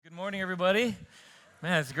Good morning, everybody.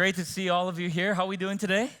 Man, it's great to see all of you here. How are we doing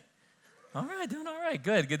today? All right, doing all right.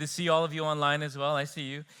 Good. Good to see all of you online as well. I see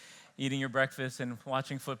you eating your breakfast and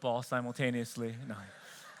watching football simultaneously. No.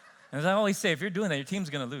 As I always say, if you're doing that, your team's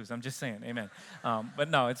going to lose. I'm just saying, amen. But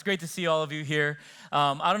no, it's great to see all of you here.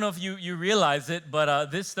 I don't know if you realize it,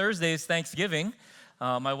 but this Thursday is Thanksgiving.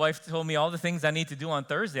 My wife told me all the things I need to do on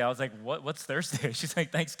Thursday. I was like, what's Thursday? She's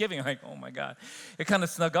like, Thanksgiving. I'm like, oh my God. It kind of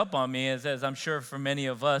snuck up on me, as I'm sure for many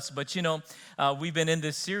of us. But we've been in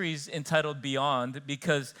this series entitled Beyond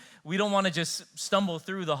because we don't want to just stumble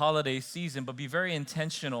through the holiday season, but be very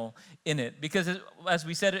intentional in it. Because as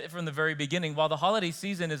we said it from the very beginning, while the holiday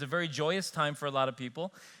season is a very joyous time for a lot of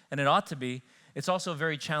people, and it ought to be, it's also a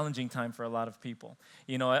very challenging time for a lot of people.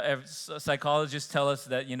 Psychologists tell us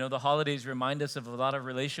that, the holidays remind us of a lot of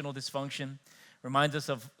relational dysfunction, reminds us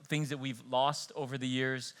of things that we've lost over the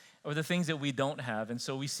years, or the things that we don't have. And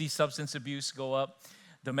so we see substance abuse go up,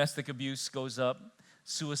 domestic abuse goes up,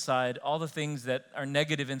 suicide, all the things that are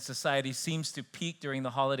negative in society seems to peak during the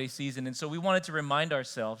holiday season. And so we wanted to remind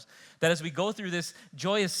ourselves that as we go through this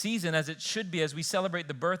joyous season, as it should be, as we celebrate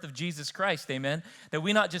the birth of Jesus Christ, amen, that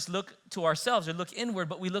we not just look to ourselves or look inward,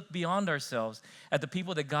 but we look beyond ourselves at the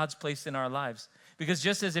people that God's placed in our lives. Because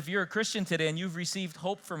just as if you're a Christian today and you've received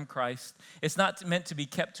hope from Christ, it's not meant to be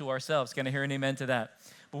kept to ourselves. Can I hear an amen to that?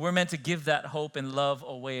 But we're meant to give that hope and love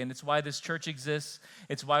away. And it's why this church exists.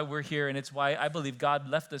 It's why we're here. And it's why I believe God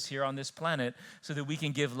left us here on this planet so that we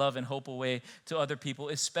can give love and hope away to other people,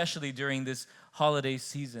 especially during this holiday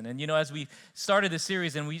season. And as we started this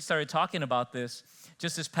series and we started talking about this,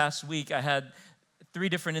 just this past week, I had 3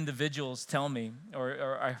 different individuals tell me,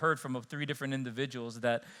 or I heard from 3 different individuals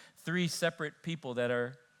that 3 separate people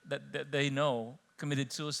that they know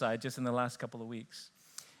committed suicide just in the last couple of weeks.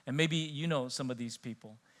 And maybe you know some of these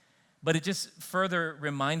people. But it just further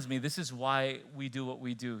reminds me, this is why we do what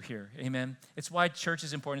we do here. Amen? It's why church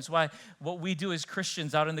is important. It's why what we do as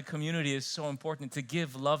Christians out in the community is so important, to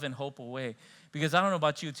give love and hope away. Because I don't know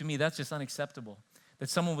about you, to me, that's just unacceptable. That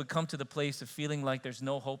someone would come to the place of feeling like there's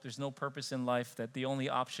no hope, there's no purpose in life, that the only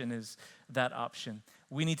option is that option.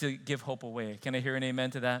 We need to give hope away. Can I hear an amen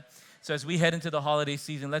to that? So as we head into the holiday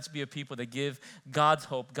season, let's be a people that give God's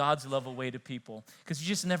hope, God's love away to people. Because you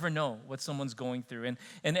just never know what someone's going through.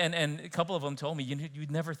 And a couple of them told me, you'd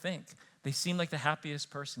never think. They seem like the happiest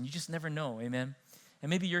person. You just never know, amen? And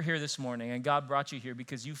maybe you're here this morning and God brought you here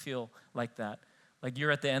because you feel like that, like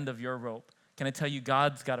you're at the end of your rope. Can I tell you,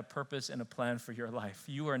 God's got a purpose and a plan for your life.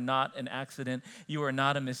 You are not an accident. You are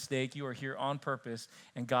not a mistake. You are here on purpose,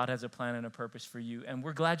 and God has a plan and a purpose for you. And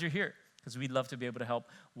we're glad you're here because we'd love to be able to help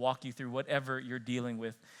walk you through whatever you're dealing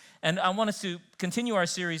with. And I want us to continue our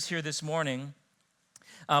series here this morning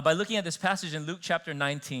by looking at this passage in Luke chapter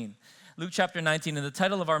 19. Luke chapter 19, and the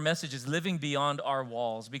title of our message is Living Beyond Our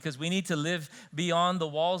Walls, because we need to live beyond the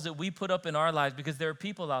walls that we put up in our lives, because there are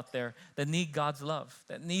people out there that need God's love,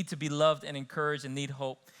 that need to be loved and encouraged and need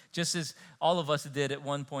hope, just as all of us did at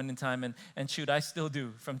one point in time, and shoot, I still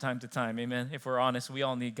do from time to time, amen? If we're honest, we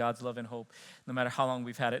all need God's love and hope, no matter how long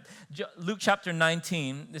we've had it. Luke chapter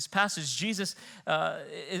 19, this passage, Jesus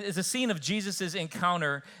is a scene of Jesus'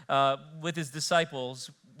 encounter with his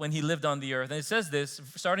disciples when he lived on the earth. And it says this,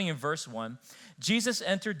 starting in verse 1, Jesus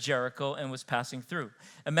entered Jericho and was passing through.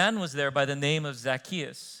 A man was there by the name of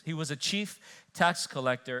Zacchaeus. He was a chief tax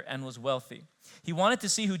collector and was wealthy. He wanted to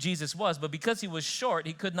see who Jesus was, but because he was short,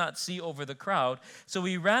 he could not see over the crowd. So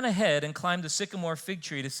he ran ahead and climbed a sycamore fig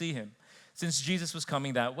tree to see him, since Jesus was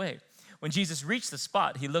coming that way. When Jesus reached the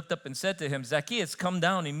spot, he looked up and said to him, Zacchaeus, come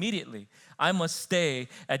down immediately. I must stay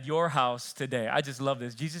at your house today. I just love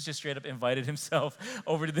this. Jesus just straight up invited himself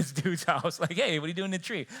over to this dude's house. Like, hey, what are you doing in the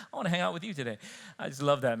tree? I want to hang out with you today. I just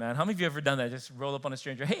love that, man. How many of you ever done that? Just roll up on a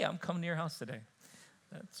stranger. Hey, I'm coming to your house today.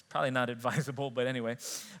 That's probably not advisable, but anyway.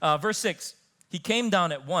 Verse 6, he came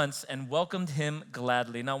down at once and welcomed him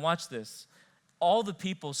gladly. Now watch this. All the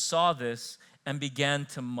people saw this and began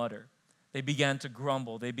to mutter. They began to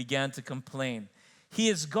grumble. They began to complain. He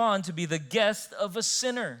is gone to be the guest of a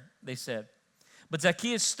sinner, they said. But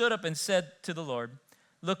Zacchaeus stood up and said to the Lord,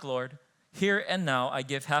 look, Lord, here and now I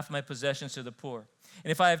give half my possessions to the poor.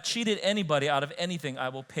 And if I have cheated anybody out of anything, I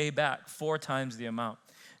will pay back 4 times the amount.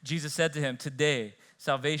 Jesus said to him, today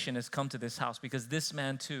salvation has come to this house, because this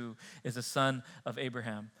man too is a son of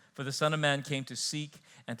Abraham. For the Son of Man came to seek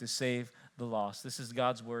and to save the lost. This is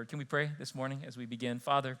God's word. Can we pray this morning as we begin?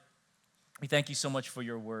 Father, we thank you so much for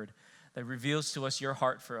your word that reveals to us your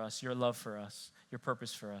heart for us, your love for us, your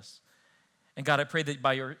purpose for us. And God, I pray that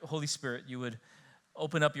by your Holy Spirit, you would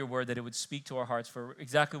open up your word, that it would speak to our hearts for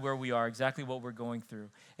exactly where we are, exactly what we're going through,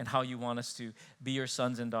 and how you want us to be your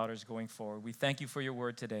sons and daughters going forward. We thank you for your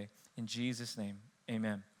word today. In Jesus' name,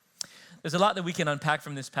 amen. There's a lot that we can unpack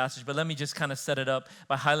from this passage, but let me just kind of set it up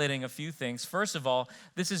by highlighting a few things. First of all,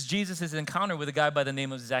 this is Jesus' encounter with a guy by the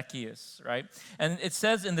name of Zacchaeus, right? And it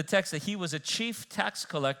says in the text that he was a chief tax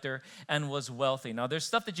collector and was wealthy. Now, there's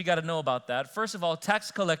stuff that you got to know about that. First of all,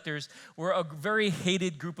 tax collectors were a very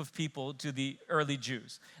hated group of people to the early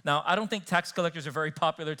Jews. Now, I don't think tax collectors are very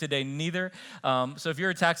popular today, neither. So if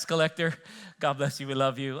you're a tax collector, God bless you, we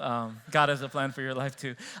love you. God has a plan for your life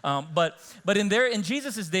too. But in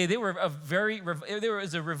Jesus' day, there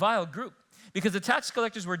was a reviled group, because the tax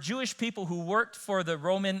collectors were Jewish people who worked for the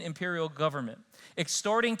Roman imperial government,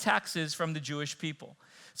 extorting taxes from the Jewish people.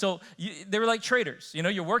 So they were like traitors.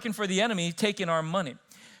 You're working for the enemy, taking our money.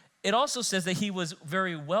 It also says that he was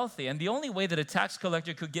very wealthy, and the only way that a tax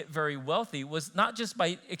collector could get very wealthy was not just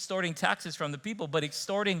by extorting taxes from the people, but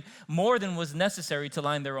extorting more than was necessary to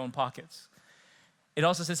line their own pockets. It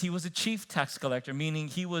also says he was a chief tax collector, meaning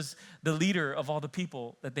he was the leader of all the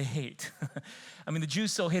people that they hate. I mean, the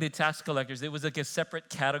Jews so hated tax collectors, it was like a separate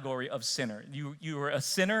category of sinner. You were a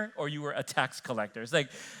sinner or you were a tax collector. It's like,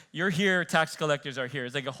 you're here, tax collectors are here.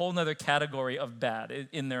 It's like a whole nother category of bad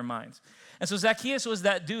in their minds. And so Zacchaeus was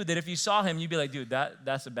that dude that if you saw him, you'd be like, dude,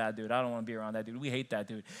 that's a bad dude. I don't want to be around that dude. We hate that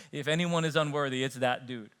dude. If anyone is unworthy, it's that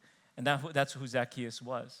dude. And that's who Zacchaeus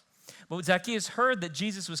was. But Zacchaeus heard that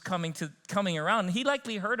Jesus was coming around, and he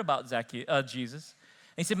likely heard about Jesus.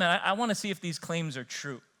 And he said, man, I want to see if these claims are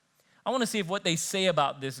true. I want to see if what they say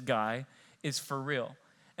about this guy is for real.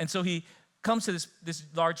 And so he comes to this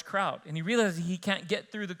large crowd, and he realizes he can't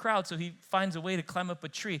get through the crowd, so he finds a way to climb up a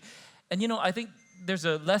tree. And I think there's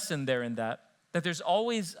a lesson there in that there's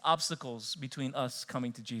always obstacles between us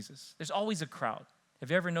coming to Jesus. There's always a crowd.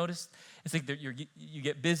 Have you ever noticed? It's like you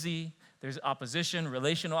get busy. There's opposition,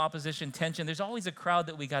 relational opposition, tension. There's always a crowd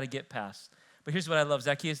that we got to get past. But here's what I love.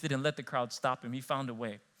 Zacchaeus didn't let the crowd stop him. He found a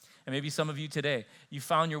way. And maybe some of you today, you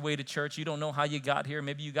found your way to church. You don't know how you got here.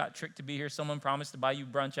 Maybe you got tricked to be here. Someone promised to buy you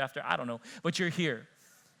brunch after. I don't know. But you're here.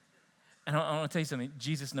 And I want to tell you something.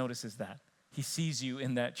 Jesus notices that. He sees you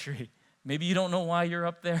in that tree. Maybe you don't know why you're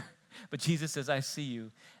up there, but Jesus says, I see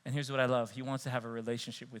you. And here's what I love. He wants to have a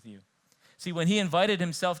relationship with you. See, when he invited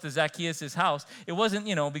himself to Zacchaeus' house, it wasn't,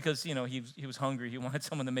 because, he was hungry. He wanted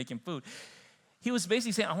someone to make him food. He was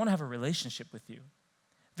basically saying, I want to have a relationship with you.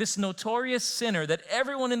 This notorious sinner that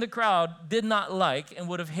everyone in the crowd did not like and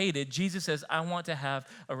would have hated, Jesus says, I want to have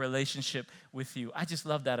a relationship with you. I just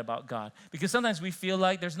love that about God, because sometimes we feel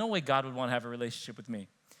like there's no way God would want to have a relationship with me.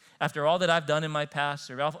 After all that I've done in my past,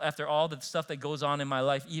 or after all the stuff that goes on in my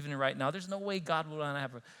life, even right now, there's no way God would want to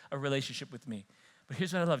have a relationship with me. But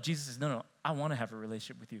here's what I love. Jesus says, no, I want to have a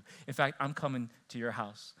relationship with you. In fact, I'm coming to your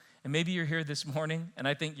house. And maybe you're here this morning, and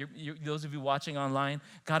I think those of you watching online,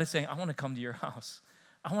 God is saying, I want to come to your house.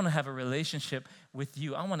 I want to have a relationship with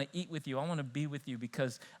you. I want to eat with you. I want to be with you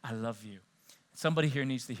because I love you. Somebody here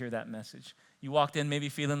needs to hear that message. You walked in maybe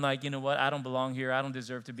feeling like, I don't belong here. I don't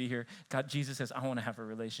deserve to be here. God, Jesus says, I want to have a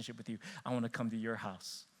relationship with you. I want to come to your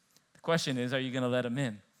house. The question is, are you going to let him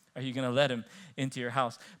in? Are you going to let him into your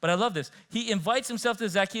house? But I love this. He invites himself to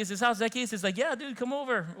Zacchaeus' house. Zacchaeus is like, yeah, dude, come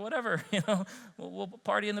over, whatever. We'll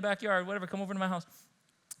party in the backyard, whatever. Come over to my house.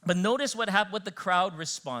 But notice what the crowd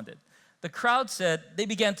responded. The crowd said, they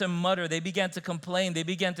began to mutter, they began to complain, they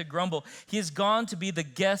began to grumble. He has gone to be the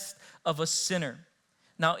guest of a sinner.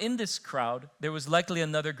 Now, in this crowd, there was likely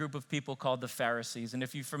another group of people called the Pharisees. And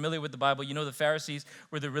if you're familiar with the Bible, you know the Pharisees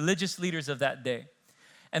were the religious leaders of that day.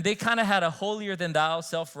 And they kind of had a holier-than-thou,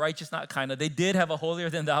 self-righteous, not kind of, they did have a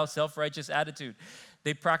holier-than-thou, self-righteous attitude.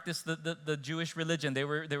 They practiced the Jewish religion. They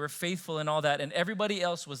were faithful and all that, and everybody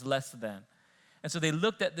else was less than. And so they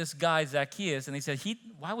looked at this guy, Zacchaeus, and they said,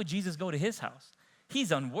 why would Jesus go to his house?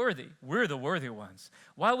 He's unworthy. We're the worthy ones.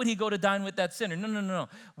 Why would he go to dine with that sinner? No.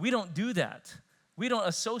 We don't do that. We don't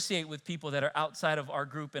associate with people that are outside of our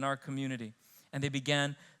group and our community. And they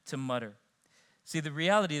began to mutter. See, the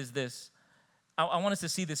reality is this. I want us to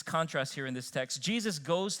see this contrast here in this text. Jesus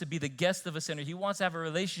goes to be the guest of a sinner. He wants to have a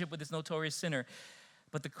relationship with this notorious sinner.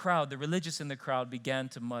 But the crowd, the religious in the crowd, began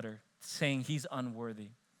to mutter, saying he's unworthy.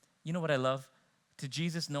 You know what I love? To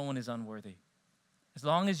Jesus, no one is unworthy. As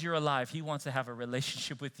long as you're alive, he wants to have a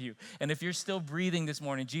relationship with you. And if you're still breathing this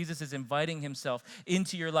morning, Jesus is inviting himself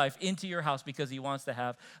into your life, into your house, because he wants to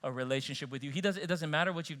have a relationship with you. It doesn't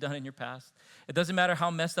matter what you've done in your past. It doesn't matter how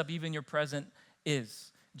messed up even your present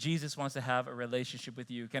is. Jesus wants to have a relationship with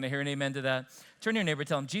you. Can I hear an amen to that? Turn to your neighbor,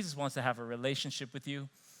 tell him, Jesus wants to have a relationship with you.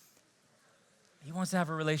 He wants to have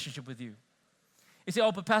a relationship with you. You say,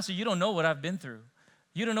 oh, but Pastor, you don't know what I've been through.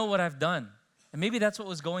 You don't know what I've done. And maybe that's what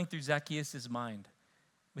was going through Zacchaeus' mind.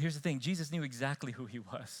 But here's the thing, Jesus knew exactly who he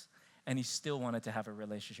was, and he still wanted to have a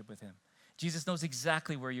relationship with him. Jesus knows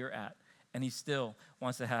exactly where you're at, and he still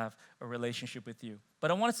wants to have a relationship with you. But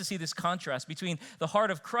I want us to see this contrast between the heart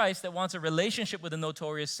of Christ that wants a relationship with a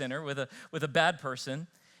notorious sinner, with a bad person,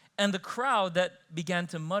 and the crowd that began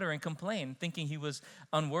to mutter and complain, thinking he was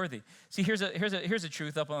unworthy. See, here's a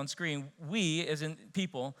truth up on screen. We, as in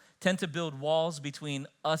people, tend to build walls between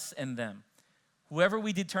us and them. Whoever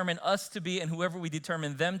we determine us to be and whoever we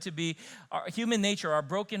determine them to be, our human nature, our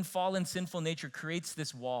broken, fallen, sinful nature creates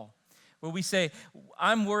this wall where we say,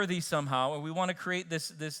 I'm worthy somehow, and we want to create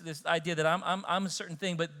this idea that I'm a certain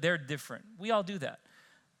thing, but they're different. We all do that.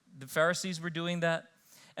 The Pharisees were doing that,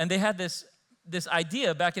 and they had this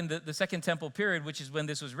idea back in the Second Temple period, which is when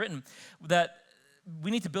this was written, that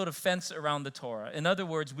we need to build a fence around the Torah. In other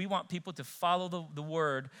words, we want people to follow the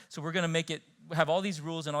word, so we're going to have all these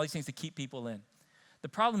rules and all these things to keep people in. The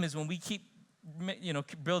problem is when we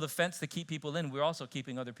build a fence to keep people in, we're also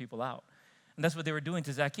keeping other people out. And that's what they were doing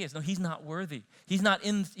to Zacchaeus. No, he's not worthy. He's not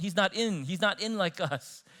in like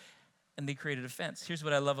us. And they created a fence. Here's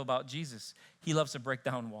what I love about Jesus. He loves to break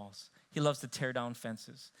down walls. He loves to tear down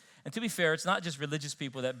fences. And to be fair, it's not just religious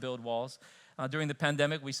people that build walls. During the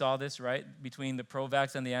pandemic, we saw this, right? Between the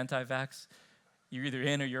pro-vax and the anti-vax. You're either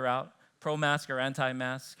in or you're out. Pro-mask or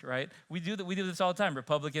anti-mask, right? We do this all the time.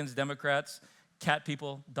 Republicans, Democrats, cat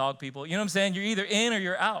people, dog people. You know what I'm saying? You're either in or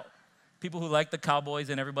you're out. People who like the Cowboys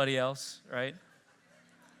and everybody else, right?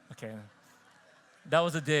 Okay. That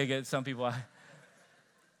was a dig at some people.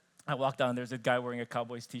 I walked down, there's a guy wearing a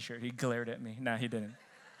Cowboys t-shirt. He glared at me. Nah, he didn't.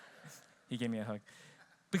 He gave me a hug.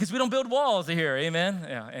 Because we don't build walls here, amen?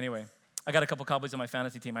 Yeah, anyway. I got a couple Cowboys on my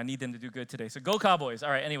fantasy team. I need them to do good today. So go Cowboys.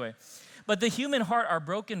 All right, anyway. But the human heart, our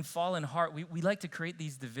broken, fallen heart, we like to create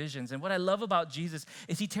these divisions. And what I love about Jesus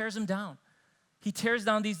is he tears them down. He tears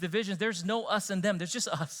down these divisions. There's no us and them. There's just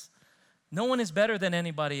us. No one is better than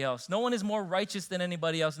anybody else. No one is more righteous than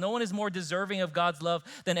anybody else. No one is more deserving of God's love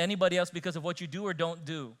than anybody else because of what you do or don't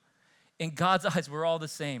do. In God's eyes, we're all the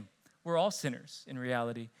same. We're all sinners in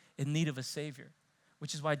reality, in need of a Savior,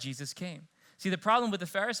 which is why Jesus came. See, the problem with the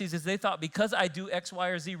Pharisees is they thought because I do X, Y,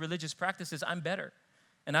 or Z religious practices, I'm better,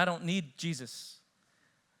 and I don't need Jesus.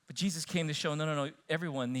 But Jesus came to show, no,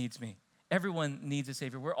 everyone needs me. Everyone needs a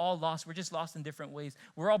Savior. We're all lost. We're just lost in different ways.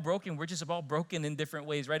 We're all broken. We're just all broken in different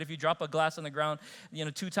ways, right? If you drop a glass on the ground,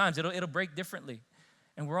 2 times, it'll break differently.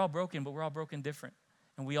 And we're all broken, but we're all broken different.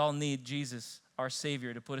 And we all need Jesus, our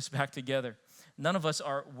Savior, to put us back together. None of us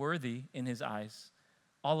are worthy in his eyes.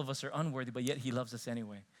 All of us are unworthy, but yet he loves us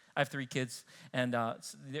anyway. I have 3 kids, and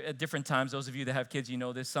at different times, those of you that have kids, you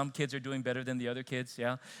know this. Some kids are doing better than the other kids,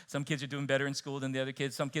 yeah? Some kids are doing better in school than the other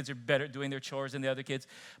kids. Some kids are better doing their chores than the other kids.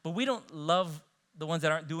 But we don't love the ones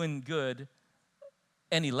that aren't doing good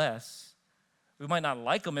any less. We might not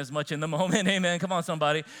like them as much in the moment, amen? Come on,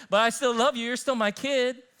 somebody. But I still love you. You're still my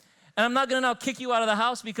kid. And I'm not going to now kick you out of the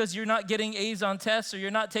house because you're not getting A's on tests or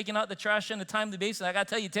you're not taking out the trash on a timely basis. I got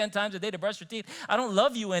to tell you 10 times a day to brush your teeth. I don't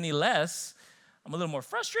love you any less. I'm a little more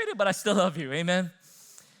frustrated, but I still love you, amen?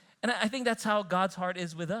 And I think that's how God's heart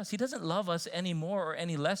is with us. He doesn't love us any more or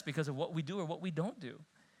any less because of what we do or what we don't do.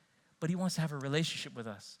 But he wants to have a relationship with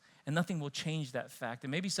us, and nothing will change that fact. And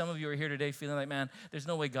maybe some of you are here today feeling like, man, there's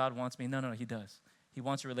no way God wants me. No, he does. He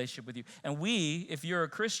wants a relationship with you. And we, if you're a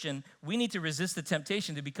Christian, we need to resist the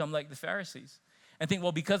temptation to become like the Pharisees and think,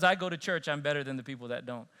 well, because I go to church, I'm better than the people that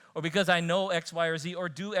don't. Or because I know X, Y, or Z, or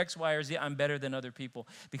do X, Y, or Z, I'm better than other people.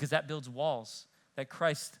 Because that builds walls that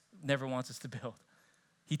Christ never wants us to build.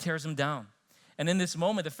 He tears them down. And in this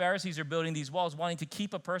moment, the Pharisees are building these walls, wanting to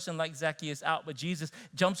keep a person like Zacchaeus out, but Jesus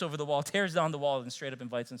jumps over the wall, tears down the wall, and straight up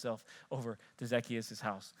invites himself over to Zacchaeus'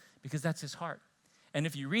 house, because that's his heart. And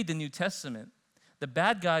if you read the New Testament, the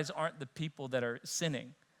bad guys aren't the people that are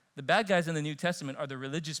sinning. The bad guys in the New Testament are the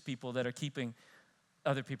religious people that are keeping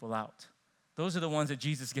other people out. Those are the ones that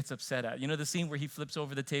Jesus gets upset at. You know the scene where he flips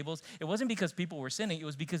over the tables? It wasn't because people were sinning. It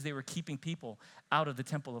was because they were keeping people out of the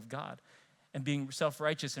temple of God and being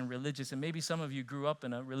self-righteous and religious. And maybe some of you grew up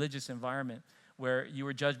in a religious environment where you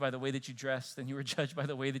were judged by the way that you dressed and you were judged by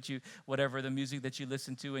the way that the music that you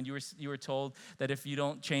listened to, and you were told that if you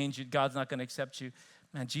don't change, God's not going to accept you.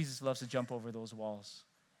 Man, Jesus loves to jump over those walls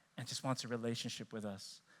and just wants a relationship with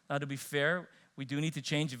us. Now, to be fair, we do need to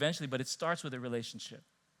change eventually, but it starts with a relationship.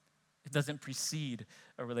 It doesn't precede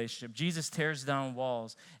a relationship. Jesus tears down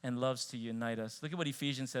walls and loves to unite us. Look at what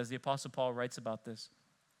Ephesians says. The Apostle Paul writes about this.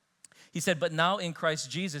 He said, but now in Christ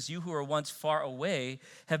Jesus, you who were once far away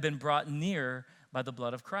have been brought near by the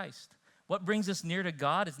blood of Christ. What brings us near to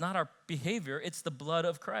God is not our behavior, it's the blood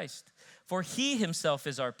of Christ. For he himself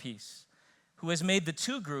is our peace, who has made the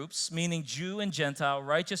two groups, meaning Jew and Gentile,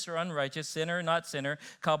 righteous or unrighteous, sinner, not sinner,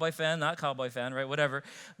 cowboy fan, not cowboy fan, right? Whatever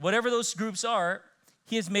those groups are,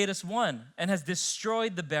 he has made us one and has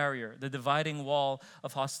destroyed the barrier, the dividing wall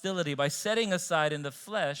of hostility by setting aside in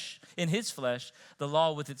his flesh, the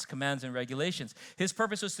law with its commands and regulations. His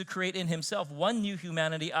purpose was to create in himself one new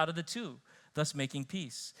humanity out of the two, thus making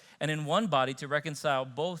peace, and in one body to reconcile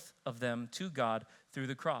both of them to God through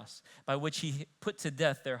the cross, by which he put to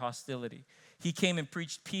death their hostility. He came and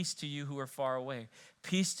preached peace to you who are far away,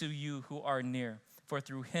 peace to you who are near. For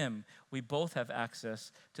through him, we both have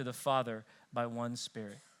access to the Father by one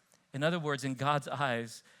Spirit. In other words, in God's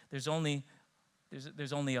eyes, there's only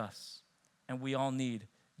us. And we all need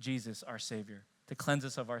Jesus, our Savior, to cleanse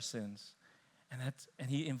us of our sins. And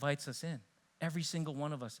he invites us in, every single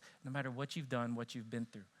one of us, no matter what you've done, what you've been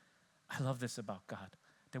through. I love this about God,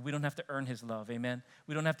 that we don't have to earn his love, amen?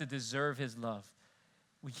 We don't have to deserve his love.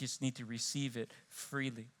 We just need to receive it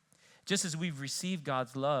freely. Just as we've received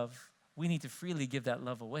God's love, we need to freely give that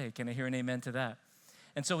love away. Can I hear an amen to that?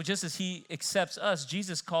 And so just as he accepts us,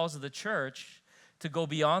 Jesus calls the church to go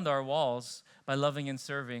beyond our walls by loving and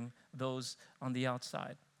serving those on the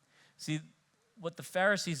outside. See, what the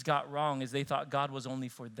Pharisees got wrong is they thought God was only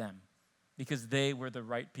for them because they were the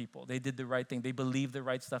right people. They did the right thing. They believed the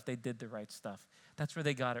right stuff. They did the right stuff. That's where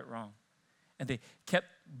they got it wrong. And they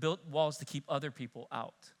built walls to keep other people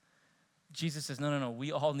out. Jesus says, no,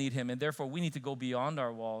 we all need him. And therefore, we need to go beyond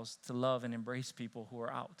our walls to love and embrace people who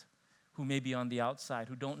are out, who may be on the outside,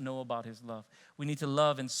 who don't know about his love. We need to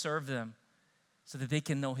love and serve them so that they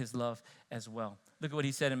can know his love as well. Look at what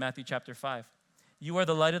he said in Matthew chapter 5. You are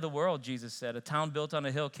the light of the world, Jesus said. A town built on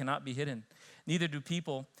a hill cannot be hidden. Neither do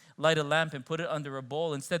people light a lamp and put it under a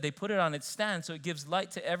bowl. Instead, they put it on its stand so it gives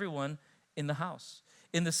light to everyone in the house.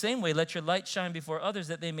 In the same way, let your light shine before others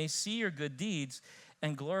that they may see your good deeds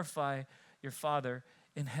and glorify your Father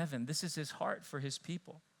in heaven. This is his heart for his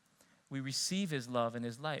people. We receive his love and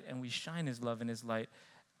his light, and we shine his love and his light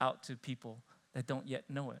out to people that don't yet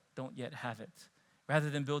know it, don't yet have it. Rather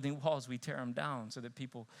than building walls, we tear them down so that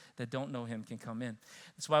people that don't know him can come in.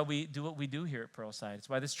 That's why we do what we do here at Pearlside. It's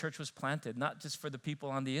why this church was planted, not just for the people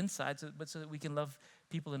on the inside, but so that we can love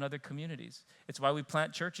people in other communities. It's why we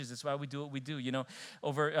plant churches. It's why we do what we do. You know,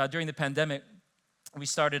 during the pandemic, we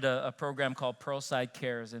started a program called Pearlside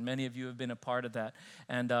Cares, and many of you have been a part of that.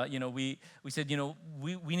 And we said,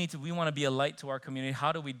 we want to be a light to our community.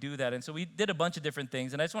 How do we do that? And so we did a bunch of different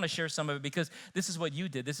things, and I just want to share some of it because this is what you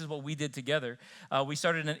did. This is what we did together. We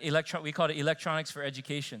started we called it Electronics for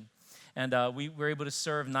Education. And we were able to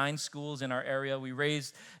serve 9 schools in our area. We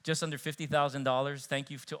raised just under $50,000. Thank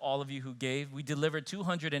you to all of you who gave. We delivered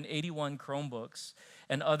 281 Chromebooks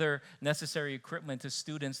and other necessary equipment to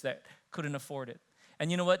students that couldn't afford it. And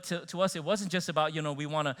you know what? To us, it wasn't just about, we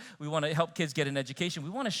want to help kids get an education. We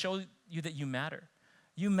want to show you that you matter.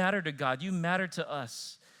 You matter to God. You matter to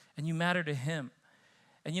us. And you matter to him.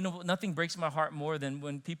 And nothing breaks my heart more than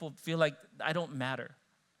when people feel like I don't matter.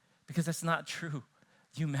 Because that's not true.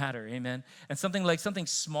 You matter, amen? And something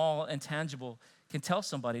small and tangible can tell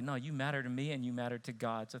somebody, no, you matter to me and you matter to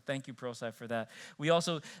God. So thank you, Pearlside, for that. We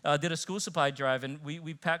also did a school supply drive, and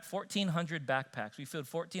we packed 1,400 backpacks. We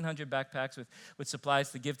filled 1,400 backpacks with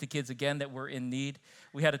supplies to give to kids, again, that were in need.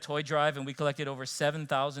 We had a toy drive, and we collected over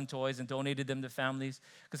 7,000 toys and donated them to families.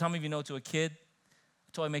 Because how many of you know, to a kid,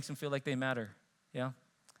 a toy makes them feel like they matter, yeah?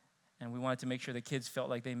 And we wanted to make sure the kids felt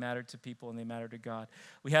like they mattered to people and they mattered to God.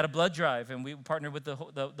 We had a blood drive, and we partnered with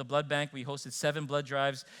the blood bank. We hosted 7 blood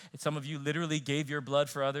drives. And some of you literally gave your blood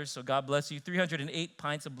for others, so God bless you. 308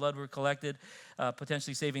 pints of blood were collected,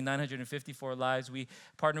 potentially saving 954 lives. We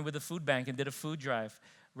partnered with the food bank and did a food drive,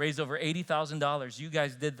 raised over $80,000. You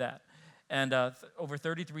guys did that. And over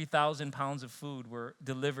 33,000 pounds of food were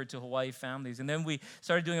delivered to Hawaii families. And then we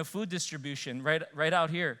started doing a food distribution right out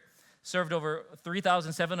here. Served over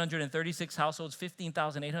 3,736 households,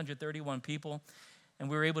 15,831 people, and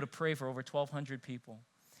we were able to pray for over 1,200 people.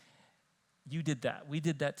 You did that. We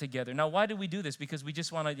did that together. Now, why did we do this? Because we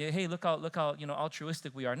just want to, hey, look how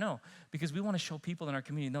altruistic we are. No, because we want to show people in our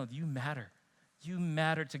community, no, you matter. You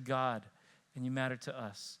matter to God, and you matter to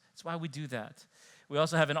us. That's why we do that. We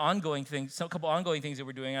also have a couple ongoing things that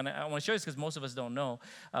we're doing, and I want to show you this because most of us don't know.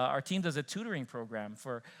 Our team does a tutoring program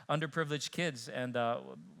for underprivileged kids, and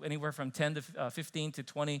anywhere from 10 to 15 to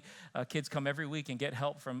 20 kids come every week and get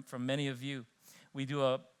help from many of you. We do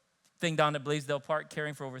a thing down at Blaisdell Park,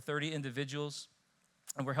 caring for over 30 individuals,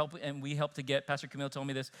 and we help to get, Pastor Camille told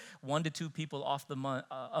me this, 1 to 2 people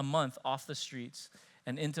a month off the streets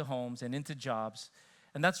and into homes and into jobs.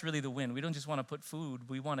 And that's really the win. We don't just want to put food.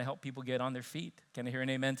 We want to help people get on their feet. Can I hear an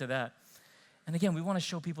amen to that? And again, we want to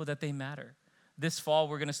show people that they matter. This fall,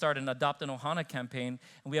 we're going to start an Adopt an Ohana campaign,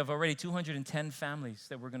 and we have already 210 families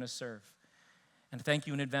that we're going to serve. And thank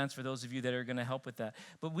you in advance for those of you that are going to help with that.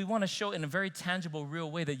 But we want to show in a very tangible,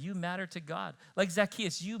 real way that you matter to God. Like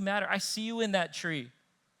Zacchaeus, you matter. I see you in that tree,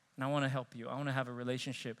 and I want to help you. I want to have a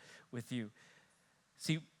relationship with you.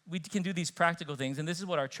 See, we can do these practical things, and this is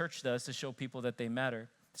what our church does to show people that they matter.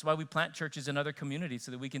 That's why we plant churches in other communities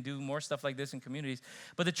so that we can do more stuff like this in communities.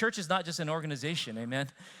 But the church is not just an organization, amen?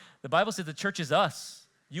 The Bible says the church is us,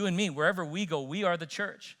 you and me. Wherever we go, we are the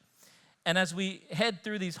church. And as we head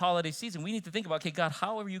through these holiday season, we need to think about, okay, God,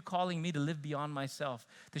 how are you calling me to live beyond myself,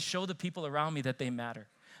 to show the people around me that they matter?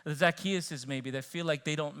 The Zacchaeuses maybe that feel like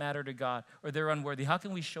they don't matter to God or they're unworthy. How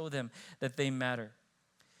can we show them that they matter?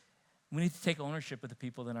 We need to take ownership of the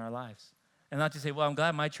people in our lives. And not just say, well, I'm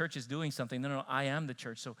glad my church is doing something. No, I am the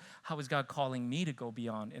church. So how is God calling me to go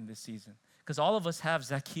beyond in this season? Because all of us have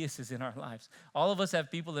Zacchaeuses in our lives. All of us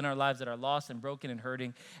have people in our lives that are lost and broken and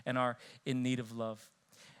hurting and are in need of love.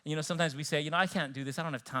 You know, sometimes we say, I can't do this. I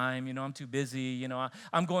don't have time. I'm too busy.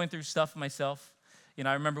 I'm going through stuff myself.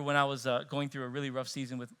 I remember when I was going through a really rough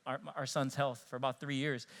season with our son's health for about 3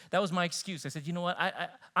 years. That was my excuse. I said, you know what?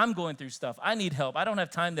 I'm going through stuff. I need help. I don't have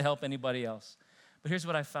time to help anybody else. But here's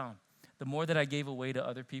what I found. The more that I gave away to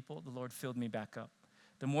other people, the Lord filled me back up.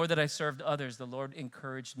 The more that I served others, the Lord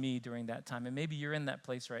encouraged me during that time. And maybe you're in that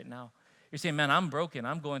place right now. You're saying, man, I'm broken.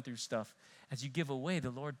 I'm going through stuff. As you give away,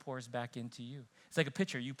 the Lord pours back into you. It's like a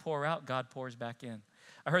pitcher. You pour out, God pours back in.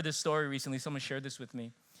 I heard this story recently. Someone shared this with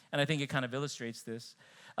me, and I think it kind of illustrates this.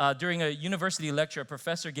 During a university lecture, a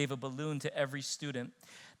professor gave a balloon to every student.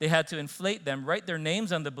 They had to inflate them, write their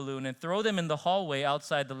names on the balloon, and throw them in the hallway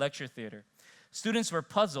outside the lecture theater. Students were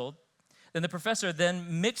puzzled. Then the professor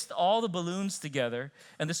then mixed all the balloons together,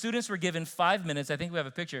 and the students were given 5 minutes, I think we have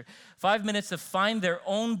a picture, 5 minutes to find their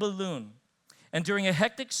own balloon. And during a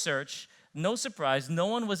hectic search, no surprise, no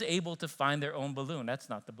one was able to find their own balloon. That's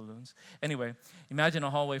not the balloons. Anyway, imagine a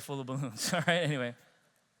hallway full of balloons, all right? Anyway,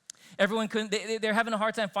 everyone they're having a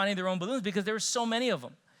hard time finding their own balloons because there were so many of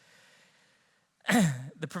them.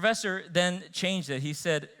 The professor then changed it. He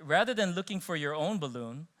said, rather than looking for your own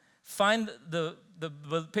balloon,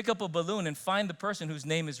 pick up a balloon and find the person whose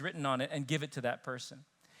name is written on it and give it to that person.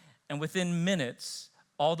 And within minutes,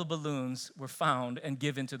 all the balloons were found and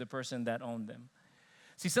given to the person that owned them.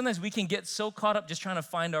 See, sometimes we can get so caught up just trying to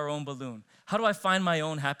find our own balloon. How do I find my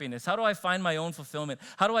own happiness? How do I find my own fulfillment?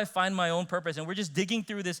 How do I find my own purpose? And we're just digging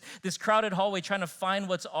through this crowded hallway trying to find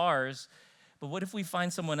what's ours. But what if we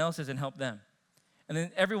find someone else's and help them? And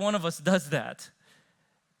then every one of us does that.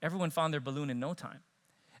 Everyone found their balloon in no time.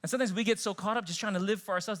 And sometimes we get so caught up just trying to live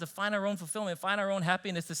for ourselves, to find our own fulfillment, find our own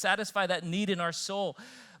happiness, to satisfy that need in our soul.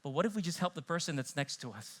 But what if we just help the person that's next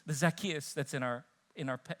to us, the Zacchaeus that's in our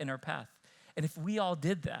path? And if we all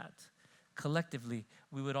did that, collectively,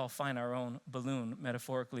 we would all find our own balloon,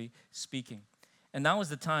 metaphorically speaking. And now is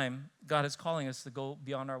the time God is calling us to go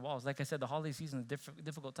beyond our walls. Like I said, the holiday season is a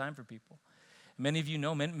difficult time for people. Many of you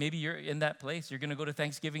know, maybe you're in that place. You're going to go to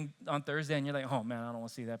Thanksgiving on Thursday, and you're like, oh, man, I don't want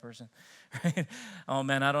to see that person. Right? Oh,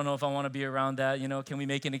 man, I don't know if I want to be around that. Can we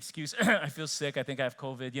make an excuse? I feel sick. I think I have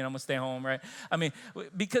COVID. I'm going to stay home, right? I mean,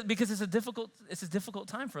 because it's a difficult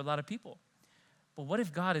time for a lot of people. But what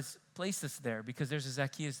if God has placed us there because there's a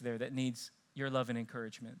Zacchaeus there that needs your love and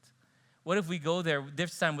encouragement? What if we go there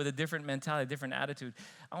this time with a different mentality, a different attitude?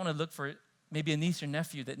 I want to look for maybe a niece or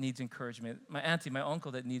nephew that needs encouragement, my auntie, my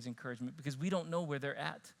uncle that needs encouragement, because we don't know where they're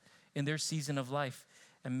at in their season of life.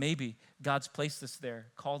 And maybe God's placed us there,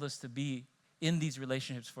 called us to be in these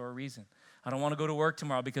relationships for a reason. I don't want to go to work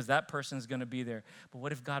tomorrow because that person's going to be there. But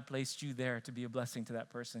what if God placed you there to be a blessing to that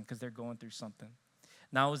person because they're going through something?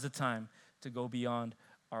 Now is the time to go beyond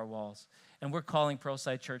our walls. And we're calling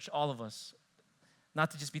Pearlside Church, all of us, not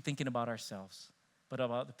to just be thinking about ourselves, but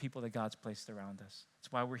about the people that God's placed around us.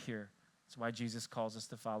 That's why we're here. That's why Jesus calls us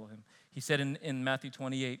to follow him. He said in Matthew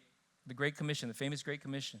 28, the Great Commission, the famous Great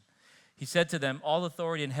Commission, he said to them, all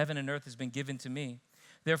authority in heaven and earth has been given to me.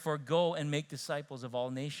 Therefore, go and make disciples of all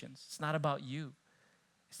nations. It's not about you.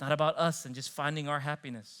 It's not about us and just finding our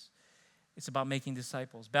happiness. It's about making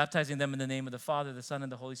disciples, baptizing them in the name of the Father, the Son,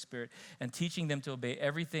 and the Holy Spirit, and teaching them to obey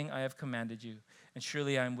everything I have commanded you. And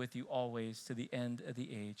surely I am with you always to the end of the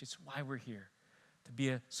age. It's why we're here, to be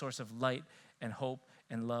a source of light and hope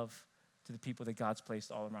and love to the people that God's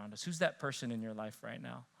placed all around us. Who's that person in your life right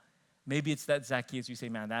now? Maybe it's that Zacchaeus you say,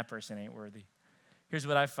 man, that person ain't worthy. Here's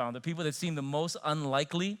what I found. The people that seem the most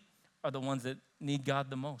unlikely are the ones that need God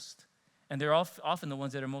the most. And they're often the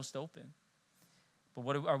ones that are most open. But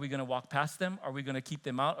But are we going to walk past them? Are we going to keep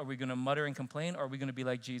them out? Are we going to mutter and complain? Or are we going to be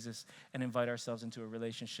like Jesus and invite ourselves into a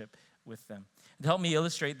relationship with them? And to help me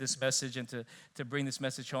illustrate this message and to bring this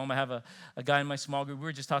message home, I have a guy in my small group. We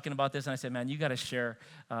were just talking about this, and I said, man, you got to share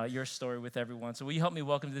your story with everyone. So will you help me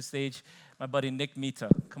welcome to the stage my buddy Nick Mita?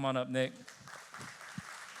 Come on up, Nick.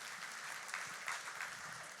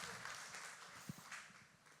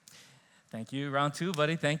 Thank you. Round two,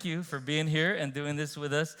 buddy. Thank you for being here and doing this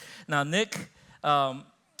with us. Now, Nick, I'll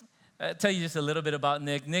tell you just a little bit about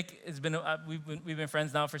Nick. Nick has been, we've been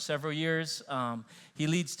friends now for several years. He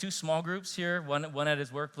leads 2 small groups here, one at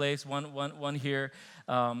his workplace, one here.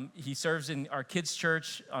 He serves in our kids'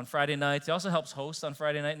 church on Friday nights. He also helps host on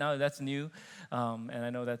Friday night now. That's new, and I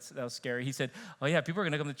know that was scary. He said, oh, yeah, people are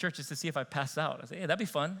going to come to church just to see if I pass out. I said, yeah, that'd be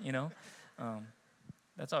fun,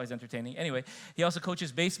 That's always entertaining. Anyway, he also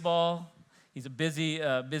coaches baseball. He's a busy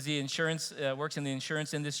insurance, works in the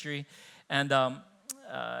insurance industry. And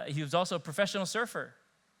he was also a professional surfer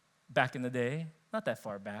back in the day. Not that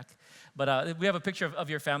far back. But we have a picture of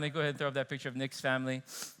your family. Go ahead and throw up that picture of Nick's family.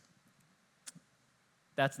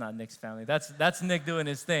 That's not Nick's family. That's Nick doing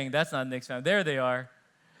his thing. That's not Nick's family. There they are.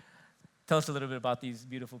 Tell us a little bit about these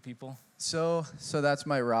beautiful people. So that's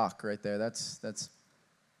my rock right there. That's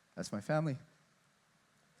my family.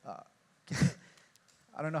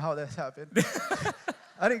 I don't know how this happened.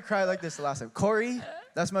 I didn't cry like this the last time. Corey,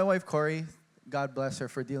 that's my wife, Corey. God bless her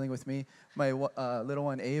for dealing with me. My little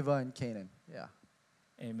one, Ava, and Kanan. Yeah.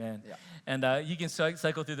 Amen. Yeah. And you can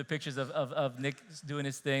cycle through the pictures of Nick doing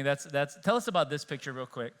his thing. Tell us about this picture real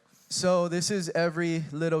quick. So this is every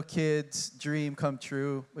little kid's dream come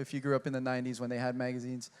true if you grew up in the 90s when they had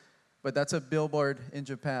magazines. But that's a billboard in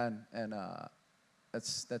Japan, and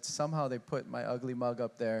that's somehow they put my ugly mug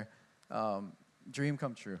up there. Dream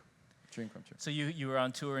come true. Dream come true. So you were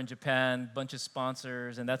on tour in Japan, bunch of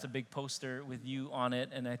sponsors, and that's a big poster with you on it.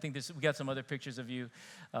 And I think we got some other pictures of you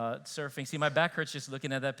surfing. See, my back hurts just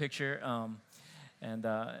looking at that picture.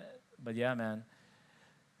 But yeah, man.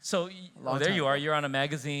 So there you are. You're on a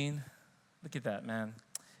magazine. Look at that, man.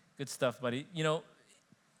 Good stuff, buddy.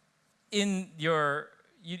 In your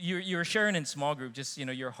you were sharing in small group just,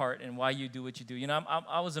 your heart and why you do what you do.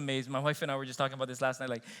 I was amazed. My wife and I were just talking about this last night.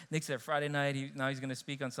 Like, Nick said Friday night, now he's going to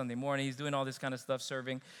speak on Sunday morning. He's doing all this kind of stuff,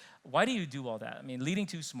 serving. Why do you do all that? I mean, leading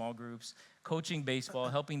 2 small groups, coaching baseball,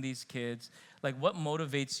 helping these kids. Like, what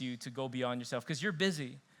motivates you to go beyond yourself? Because you're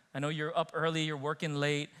busy. I know you're up early, you're working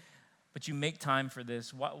late, but you make time for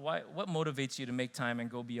this. What motivates you to make time and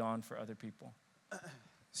go beyond for other people?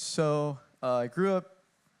 So I grew up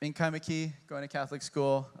in Kaimaki, going to Catholic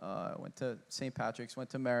school, went to St. Patrick's, went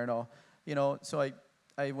to Maryknoll. So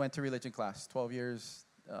I went to religion class, 12 years.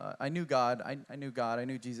 I knew God. I knew God. I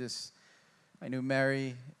knew Jesus. I knew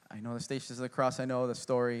Mary. I know the Stations of the Cross. I know the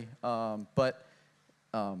story. But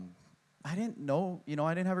I didn't know,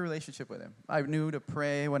 I didn't have a relationship with him. I knew to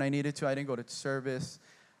pray when I needed to. I didn't go to service.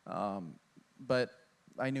 But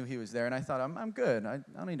I knew he was there. And I thought, I'm good. I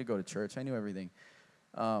don't need to go to church. I knew everything.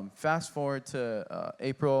 Fast forward to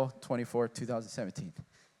April 24th, 2017.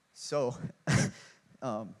 So,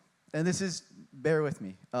 and this is, bear with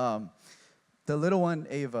me. The little one,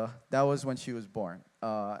 Ava, that was when she was born.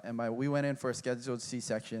 And we went in for a scheduled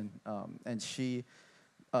C-section, and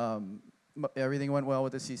everything went well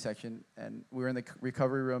with the C-section, and we were in the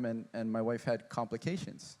recovery room, and my wife had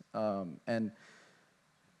complications. And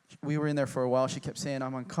we were in there for a while. She kept saying,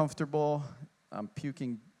 I'm uncomfortable, I'm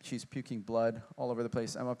puking. She's puking blood all over the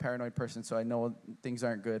place. I'm a paranoid person, so I know things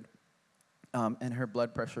aren't good. And her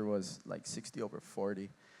blood pressure was like 60/40.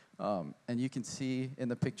 And you can see in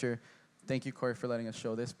the picture, thank you, Corey, for letting us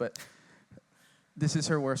show this, but this is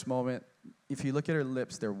her worst moment. If you look at her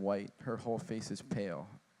lips, they're white. Her whole face is pale.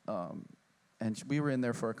 And we were in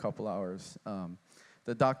there for a couple hours.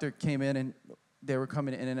 The doctor came in, and they were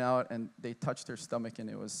coming in and out, and they touched her stomach, and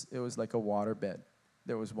it was like a water bed.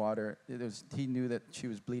 There was water. He knew that she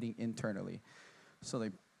was bleeding internally. So they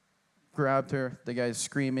grabbed her. The guy's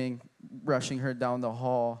screaming, rushing her down the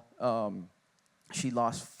hall. She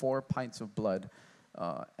lost 4 pints of blood.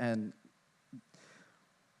 And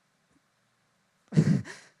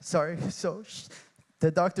sorry. So the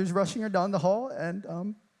doctor's rushing her down the hall,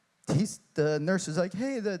 and the nurse is like,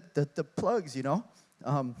 hey, the plugs,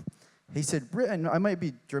 He said, and I might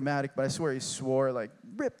be dramatic, but I swear he swore, like,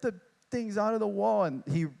 rip the things out of the wall, and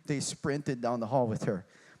they sprinted down the hall with her.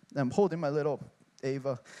 I'm holding my little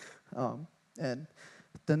Ava, and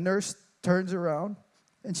the nurse turns around,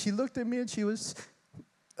 and she looked at me, and she was,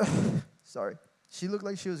 sorry, she looked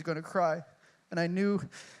like she was going to cry, and I knew,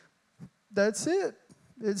 that's it,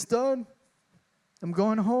 it's done. I'm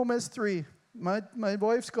going home as 3. My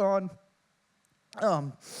wife's gone.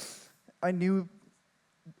 I knew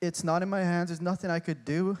it's not in my hands. There's nothing I could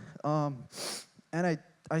do. And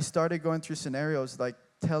I started going through scenarios like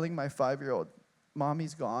telling my 5-year-old,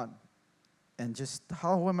 Mommy's gone. And just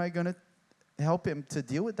how am I going to help him to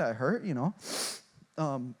deal with that hurt, you know?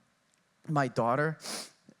 My daughter,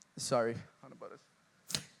 sorry,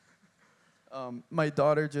 my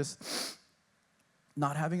daughter just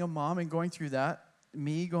not having a mom and going through that,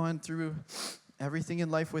 me going through everything in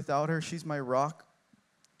life without her. She's my rock,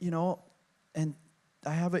 you know, and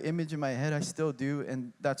I have an image in my head, I still do,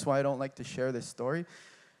 and that's why I don't like to share this story.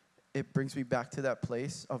 It brings me back to that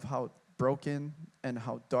place of how broken and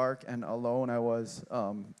how dark and alone I was,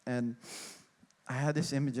 and I had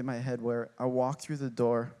this image in my head where I walked through the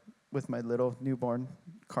door with my little newborn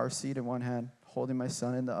car seat in one hand, holding my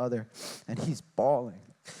son in the other, and he's bawling.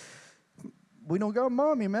 We don't got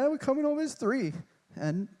mommy, man. We're coming home as 3.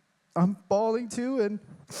 And I'm bawling too, and,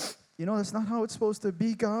 you know, that's not how it's supposed to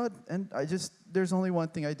be, God. And there's only one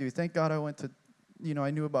thing I do. Thank God I went to, you know,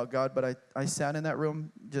 I knew about God, but I sat in that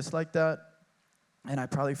room just like that, and I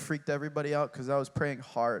probably freaked everybody out because I was praying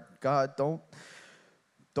hard. God, don't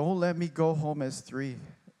let me go home as 3.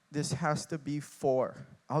 This has to be 4.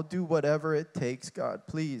 I'll do whatever it takes, God,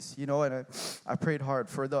 please. You know, and I prayed hard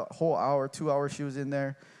for the whole hour, 2 hours she was in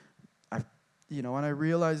there. You know, and I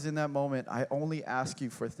realized in that moment, I only ask you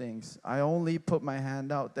for things. I only put my hand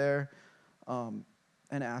out there and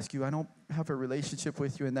ask you. I don't have a relationship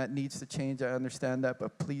with you, and that needs to change. I understand that,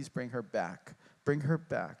 but please bring her back. Bring her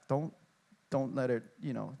back. Don't let her,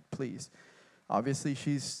 you know, please. Obviously,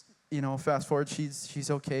 she's, you know, fast forward, she's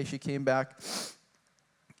okay. She came back.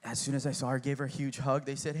 As soon as I saw her, gave her a huge hug.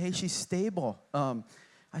 They said, hey, she's stable.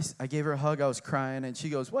 I gave her a hug. I was crying, and she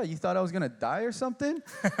goes, what, you thought I was going to die or something?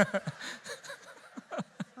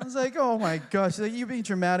 I was like, oh, my gosh. She's like, you being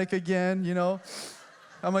dramatic again, you know?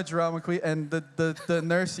 I'm a drama queen. And the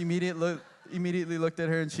nurse immediately looked at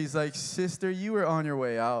her, and she's like, sister, you were on your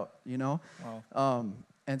way out, you know? Wow.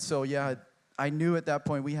 And so, yeah, I knew at that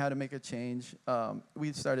point we had to make a change.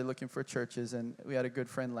 We started looking for churches, and we had a good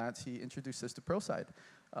friend, Lance. He introduced us to ProSide.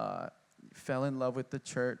 Fell in love with the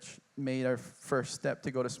church, made our first step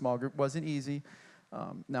to go to small group. Wasn't easy.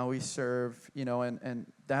 Now we serve, you know,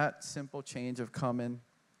 and that simple change of coming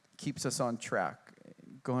keeps us on track.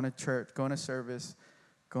 Going to church, going to service,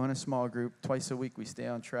 going to small group, twice a week we stay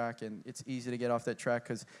on track, and it's easy to get off that track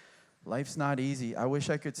because life's not easy. I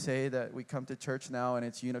wish I could say that we come to church now and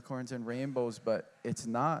it's unicorns and rainbows, but it's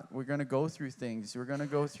not. We're going to go through things. We're going to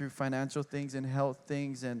go through financial things and health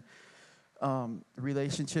things and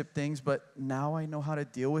relationship things, but now I know how to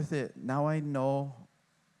deal with it. Now I know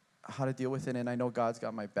how to deal with it, and I know God's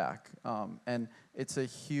got my back. And it's a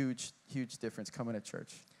huge, huge difference coming to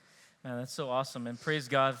church. Man, that's so awesome. And praise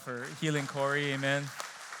God for healing Corey. Amen.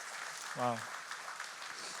 Wow.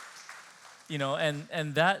 You know,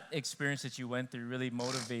 and that experience that you went through really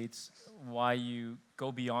motivates why you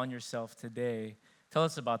go beyond yourself today. Tell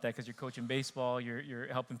us about that, because you're coaching baseball, you're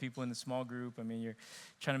helping people in the small group. I mean, you're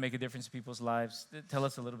trying to make a difference in people's lives. Tell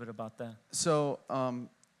us a little bit about that. So,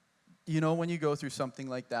 you know, when you go through something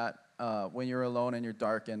like that, when you're alone and you're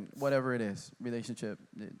dark and whatever it is, relationship,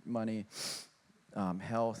 money,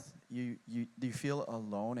 health, you feel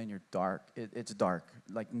alone and you're dark. It's dark.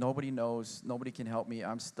 Like nobody knows, nobody can help me.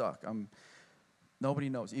 I'm stuck. Nobody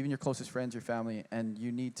knows, even your closest friends, your family, and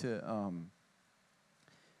you need to.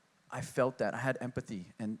 I felt that. I had empathy,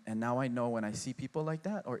 and now I know when I see people like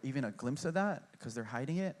that, or even a glimpse of that, because they're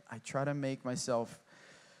hiding it, I try to make myself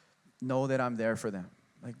know that I'm there for them.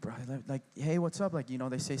 Like, bro, like, hey, what's up? Like, you know,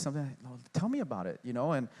 they say something, tell me about it, you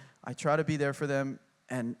know, and I try to be there for them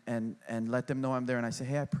and let them know I'm there, and I say,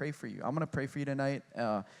 hey, I pray for you. I'm going to pray for you tonight.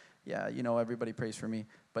 Yeah, you know, everybody prays for me,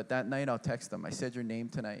 but that night I'll text them. I said your name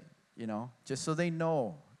tonight, you know, just so they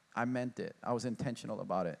know I meant it. I was intentional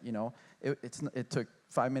about it, you know. It took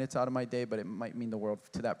 5 minutes out of my day, but it might mean the world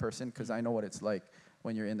to that person because I know what it's like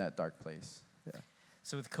when you're in that dark place. Yeah.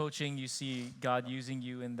 So with coaching, you see God using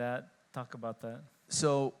you in that. Talk about that.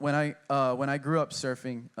 So when I grew up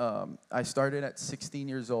surfing, I started at 16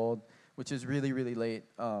 years old, which is really, really late,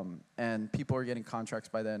 and people were getting contracts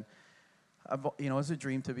by then. You know, it's a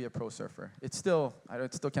dream to be a pro surfer. I still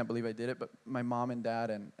can't believe I did it, but my mom and dad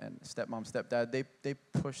and stepmom, stepdad, they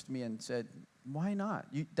pushed me and said, why not?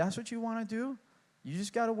 That's what you want to do? You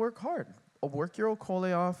just got to work hard. Work your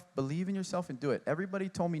okole off, believe in yourself, and do it. Everybody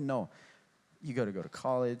told me no. You got to go to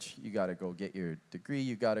college. You got to go get your degree.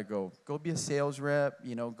 You got to go be a sales rep.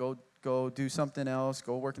 You know, go do something else.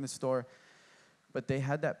 Go work in the store. But they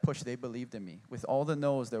had that push. They believed in me. With all the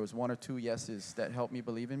no's, there was one or two yeses that helped me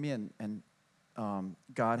believe in me. And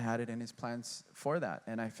God had it in his plans for that.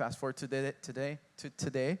 And I fast forward to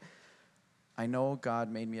today. I know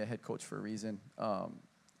God made me a head coach for a reason,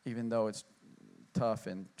 even though it's tough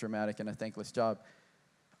and dramatic and a thankless job.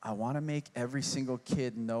 I want to make every single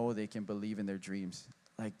kid know they can believe in their dreams.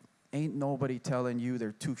 Like, ain't nobody telling you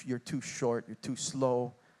you're too short, you're too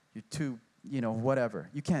slow, you're too, whatever.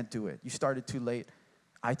 You can't do it. You started too late.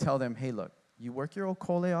 I tell them, hey, look, you work your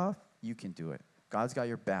okole off, you can do it. God's got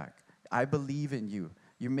your back. I believe in you.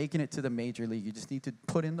 You're making it to the major league. You just need to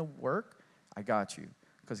put in the work. I got you.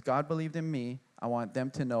 Because God believed in me. I want them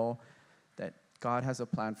to know that God has a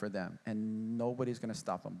plan for them, and nobody's going to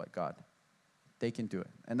stop them but God. They can do it.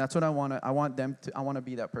 And that's what I want to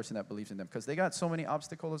be that person that believes in them, because they got so many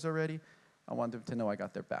obstacles already. I want them to know I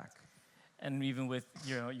got their back. And even with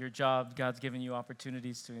your job, God's given you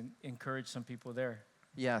opportunities to encourage some people there.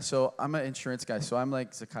 Yeah, so I'm an insurance guy. So I'm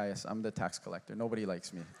like Zacchaeus. I'm the tax collector. Nobody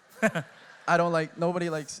likes me. Nobody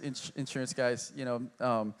likes insurance guys,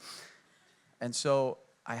 and so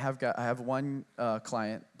I have one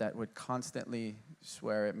client that would constantly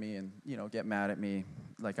swear at me and, get mad at me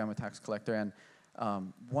like I'm a tax collector. And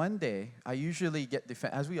one day, I usually get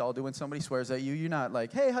as we all do when somebody swears at you, you're not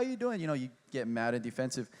like, hey, how you doing? You get mad and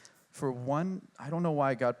defensive. For one, I don't know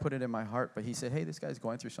why God put it in my heart, but he said, hey, this guy's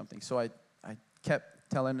going through something. So I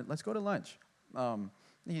kept telling him, let's go to lunch.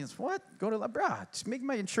 He goes, what? Go to lunch? Brah, just make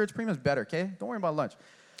my insurance premiums better, okay? Don't worry about lunch.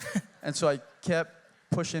 And so I kept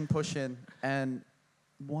pushing. And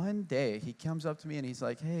one day, he comes up to me and he's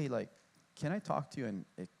like, hey, can I talk to you? And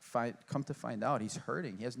come to find out, he's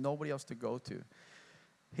hurting. He has nobody else to go to.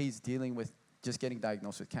 He's dealing with just getting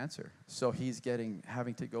diagnosed with cancer. So he's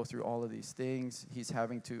having to go through all of these things. He's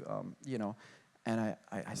having to, and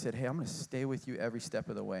I said, hey, I'm going to stay with you every step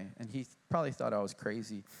of the way. And he probably thought I was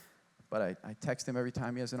crazy. But I text him every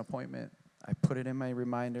time he has an appointment. I put it in my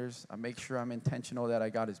reminders. I make sure I'm intentional that I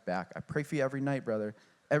got his back. I pray for you every night, brother,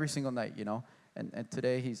 every single night, And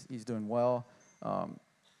today he's doing well.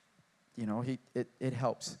 It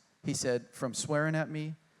helps. He said, from swearing at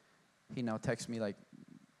me, he now texts me like,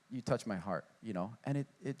 you touch my heart, And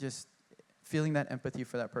it just, feeling that empathy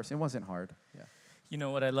for that person, it wasn't hard. Yeah.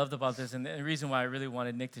 What I loved about this, and the reason why I really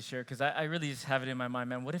wanted Nick to share, because I really just have it in my mind,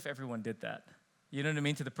 man, what if everyone did that? You know what I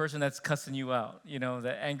mean? To the person that's cussing you out,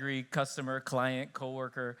 the angry customer, client,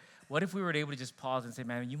 coworker. What if we were able to just pause and say,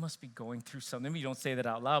 man, you must be going through something. Maybe you don't say that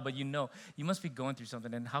out loud, but you must be going through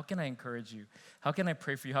something. And how can I encourage you? How can I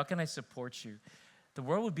pray for you? How can I support you? The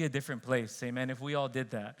world would be a different place, amen, if we all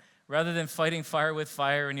did that. Rather than fighting fire with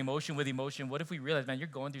fire and emotion with emotion, what if we realize, man, you're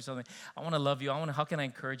going through something. I want to love you. How can I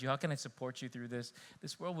encourage you? How can I support you through this?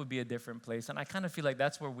 This world would be a different place. And I kind of feel like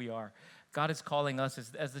that's where we are. God is calling us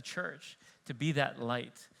as the church to be that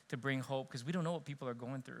light, to bring hope, because we don't know what people are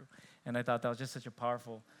going through. And I thought that was just such a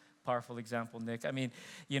powerful example, Nick. I mean,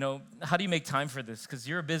 how do you make time for this? Because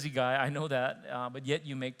you're a busy guy. I know that, but yet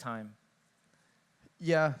you make time.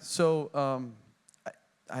 Yeah, so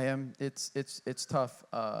I am. It's tough,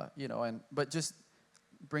 but just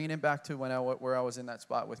bringing it back to where I was in that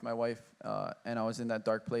spot with my wife, and I was in that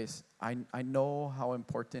dark place. I know how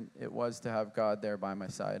important it was to have God there by my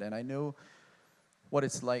side, and I knew what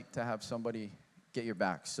it's like to have somebody get your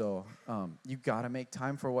back. So you got to make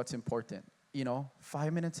time for what's important.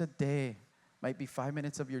 5 minutes a day might be 5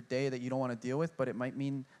 minutes of your day that you don't want to deal with, but it might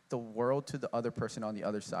mean the world to the other person on the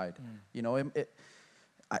other side.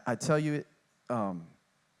 I tell you,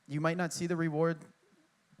 you might not see the reward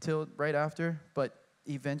till right after, but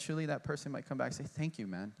eventually that person might come back and say, thank you,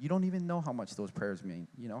 man. You don't even know how much those prayers mean,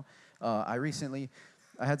 I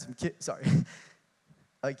had some kids, sorry,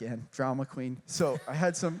 again, drama queen. So I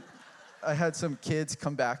had some kids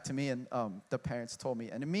come back to me, and the parents told me,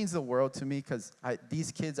 and it means the world to me, because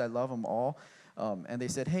these kids, I love them all, and they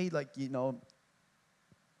said, hey, the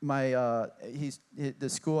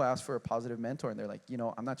school asked for a positive mentor, and they're like,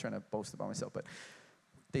 I'm not trying to boast about myself, but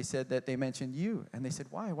they said that they mentioned you, and they said,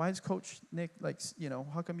 why? Why is Coach Nick,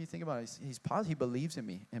 how come you think about it? He's positive, he believes in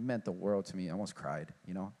me. It meant the world to me. I almost cried,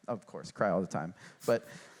 Of course, cry all the time. But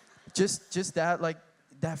just that,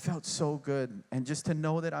 that felt so good. And just to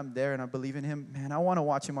know that I'm there and I believe in him, man, I want to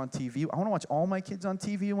watch him on TV. I want to watch all my kids on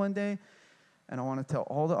TV one day, and I want to tell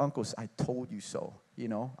all the uncles, I told you so,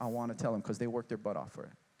 I want to tell them, because they worked their butt off for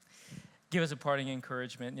it. Give us a parting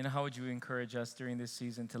encouragement. How would you encourage us during this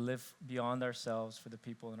season to live beyond ourselves for the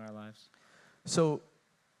people in our lives? So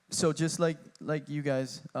just like you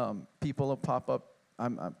guys, people will pop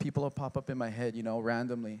up in my head,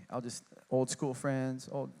 randomly. I'll just, old school friends,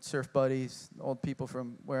 old surf buddies, old people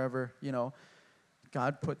from wherever,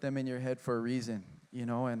 God put them in your head for a reason. you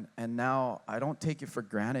know, and now I don't take it for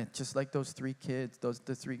granted. Just like those 3 kids,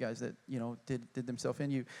 the 3 guys that, you know, did themselves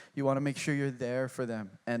in, you want to make sure you're there for them.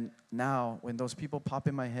 And now when those people pop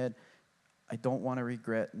in my head, I don't want to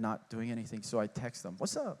regret not doing anything. So I text them,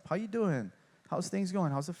 "What's up? How you doing? How's things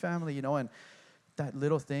going? How's the family?" You know, and that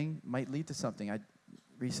little thing might lead to something. I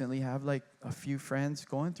recently have like a few friends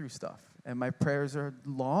going through stuff, and my prayers are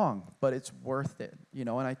long, but it's worth it, you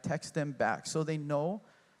know, and I text them back so they know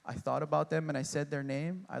I thought about them and I said their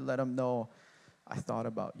name. I let them know I thought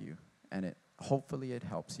about you, and hopefully it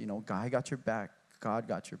helps. You know, God got your back. God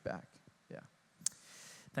got your back. Yeah.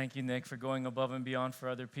 Thank you, Nick, for going above and beyond for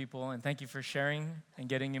other people. And thank you for sharing and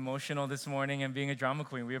getting emotional this morning and being a drama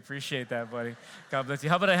queen. We appreciate that, buddy. God bless you.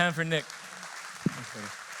 How about a hand for Nick? Thanks, buddy.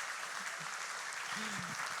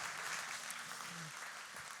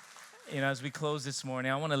 You know, as we close this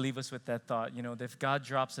morning, I want to leave us with that thought, you know, that if God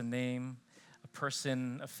drops a name, a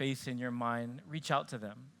person, a face in your mind, reach out to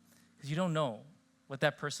them, because you don't know what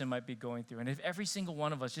that person might be going through. And if every single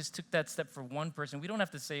one of us just took that step for one person, we don't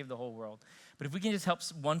have to save the whole world. But if we can just help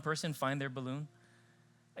one person find their balloon,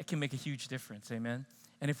 it can make a huge difference, amen?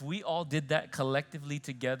 And if we all did that collectively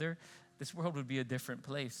together, this world would be a different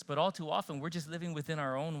place. But all too often, we're just living within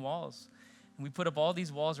our own walls. And we put up all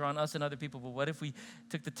these walls around us and other people, but what if we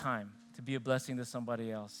took the time to be a blessing to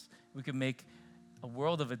somebody else? We could make a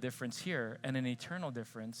world of a difference here and an eternal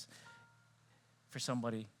difference for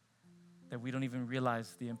somebody that we don't even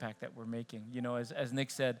realize the impact that we're making. You know, as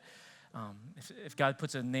Nick said, if God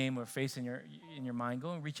puts a name or face in your mind,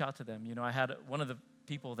 go and reach out to them. You know, I had one of the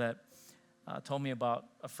people that told me about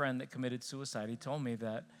a friend that committed suicide. He told me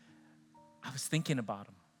that I was thinking about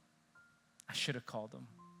him. I should have called him.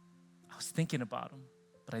 I was thinking about him,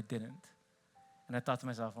 but I didn't. And I thought to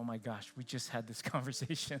myself, oh my gosh, we just had this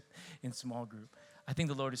conversation in small group. I think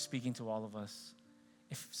the Lord is speaking to all of us.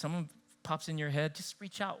 If someone pops in your head, just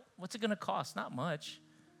reach out. What's it going to cost? Not much.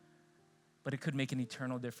 But it could make an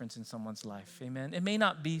eternal difference in someone's life. Amen. It may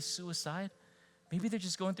not be suicide. Maybe they're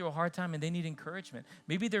just going through a hard time and they need encouragement.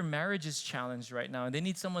 Maybe their marriage is challenged right now and they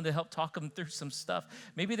need someone to help talk them through some stuff.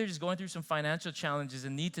 Maybe they're just going through some financial challenges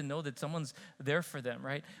and need to know that someone's there for them,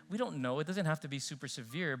 right? We don't know. It doesn't have to be super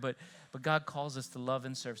severe, but God calls us to love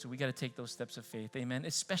and serve. So we got to take those steps of faith, amen,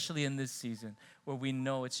 especially in this season where we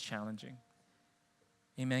know it's challenging.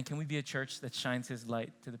 Amen. Can we be a church that shines his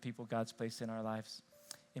light to the people God's placed in our lives?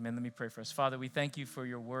 Amen. Let me pray for us. Father, we thank you for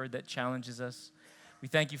your word that challenges us. We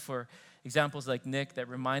thank you for examples like Nick that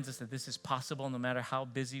reminds us that this is possible no matter how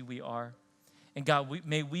busy we are. And God,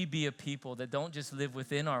 may we be a people that don't just live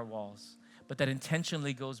within our walls, but that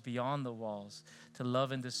intentionally goes beyond the walls to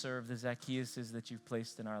love and to serve the Zacchaeuses that you've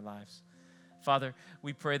placed in our lives. Father,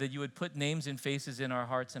 we pray that you would put names and faces in our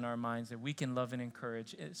hearts and our minds that we can love and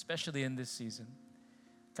encourage, especially in this season.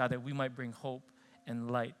 God, that we might bring hope and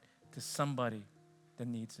light to somebody that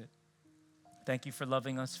needs it. Thank you for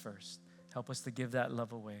loving us first. Help us to give that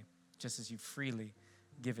love away, just as you've freely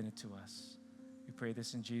given it to us. We pray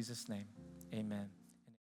this in Jesus' name. Amen.